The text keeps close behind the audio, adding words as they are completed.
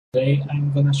Today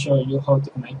I'm going to show you how to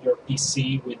connect your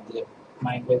PC with the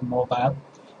Mindwave Mobile.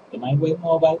 The Mindwave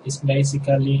Mobile is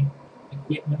basically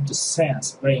equipment to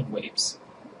sense brainwaves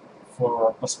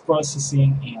for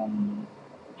post-processing in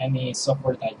any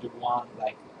software that you want,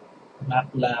 like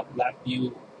MATLAB,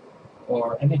 LabVIEW,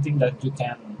 or anything that you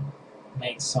can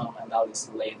make some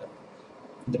analysis later.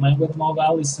 The Mindwave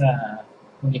Mobile is a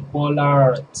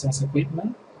unipolar sense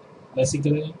equipment.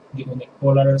 Basically, the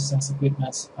unipolar sense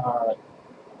equipments are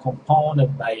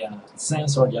compounded by a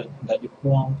sensor that you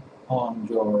put on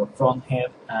your front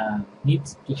head and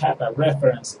needs to have a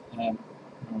reference. And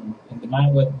in the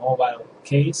Mindwave Mobile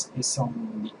case, is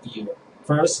on the ear.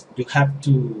 First, you have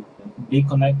to be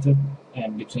connected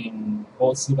between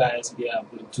both devices via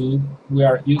Bluetooth. We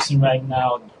are using right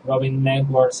now Robin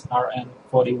Networks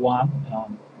RN41,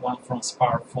 one from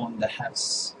smartphone that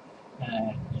has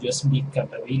USB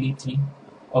capability.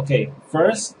 Okay,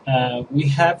 first we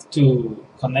have to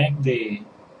connect the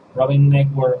Robin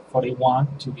Network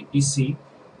 41 to the PC,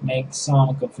 make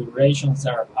some configurations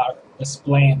that are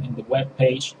explained in the web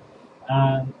page,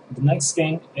 and the next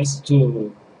thing is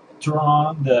to turn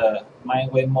on the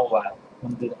Mindwave Mobile.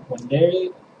 When they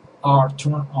are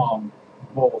turned on,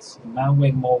 both the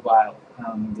Mindwave Mobile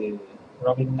and the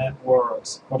Robin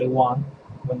Networks 41,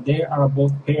 when they are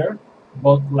both paired,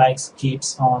 both lights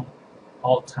keeps on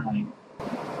all time.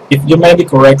 If you make the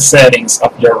correct settings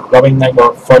of your Robin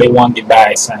Network 41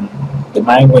 device and the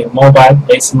Mindwave Mobile,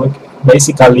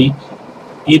 basically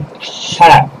it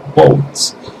has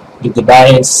both the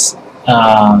device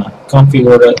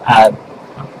configured at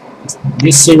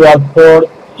this serial port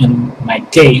in my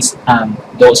case and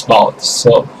those both.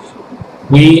 So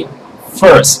we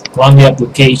first run the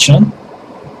application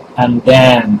and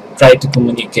then try to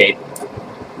communicate.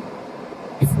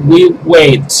 If we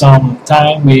wait some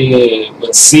time, we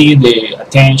will see the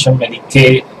attention,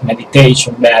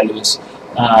 meditation values,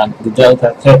 the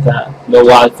delta, theta, low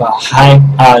alpha, high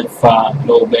alpha,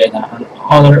 low beta, and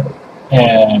other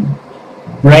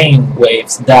brain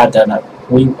waves data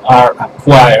that we are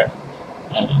acquired.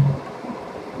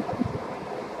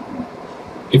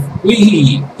 If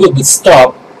we put the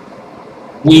stop,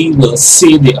 we will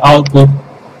see the output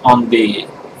on the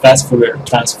fast Fourier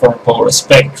transform power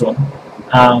spectrum.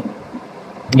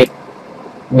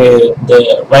 With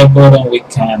the right button we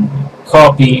can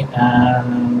copy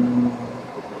and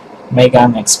make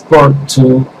an export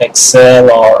to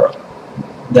Excel or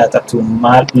data to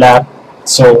MATLAB,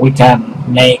 so we can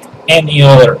make any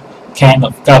other kind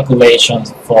of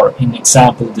calculations, for in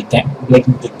example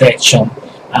blink detection,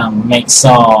 and make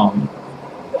some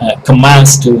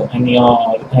commands to any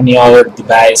other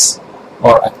device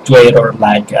or actuator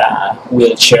like a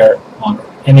wheelchair or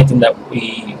anything that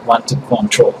we want to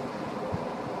control.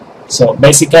 So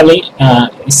basically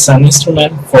it's an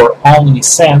instrument for only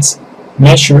sense,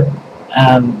 measure,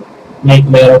 and make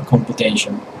later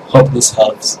computation. Hope this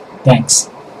helps. Thanks.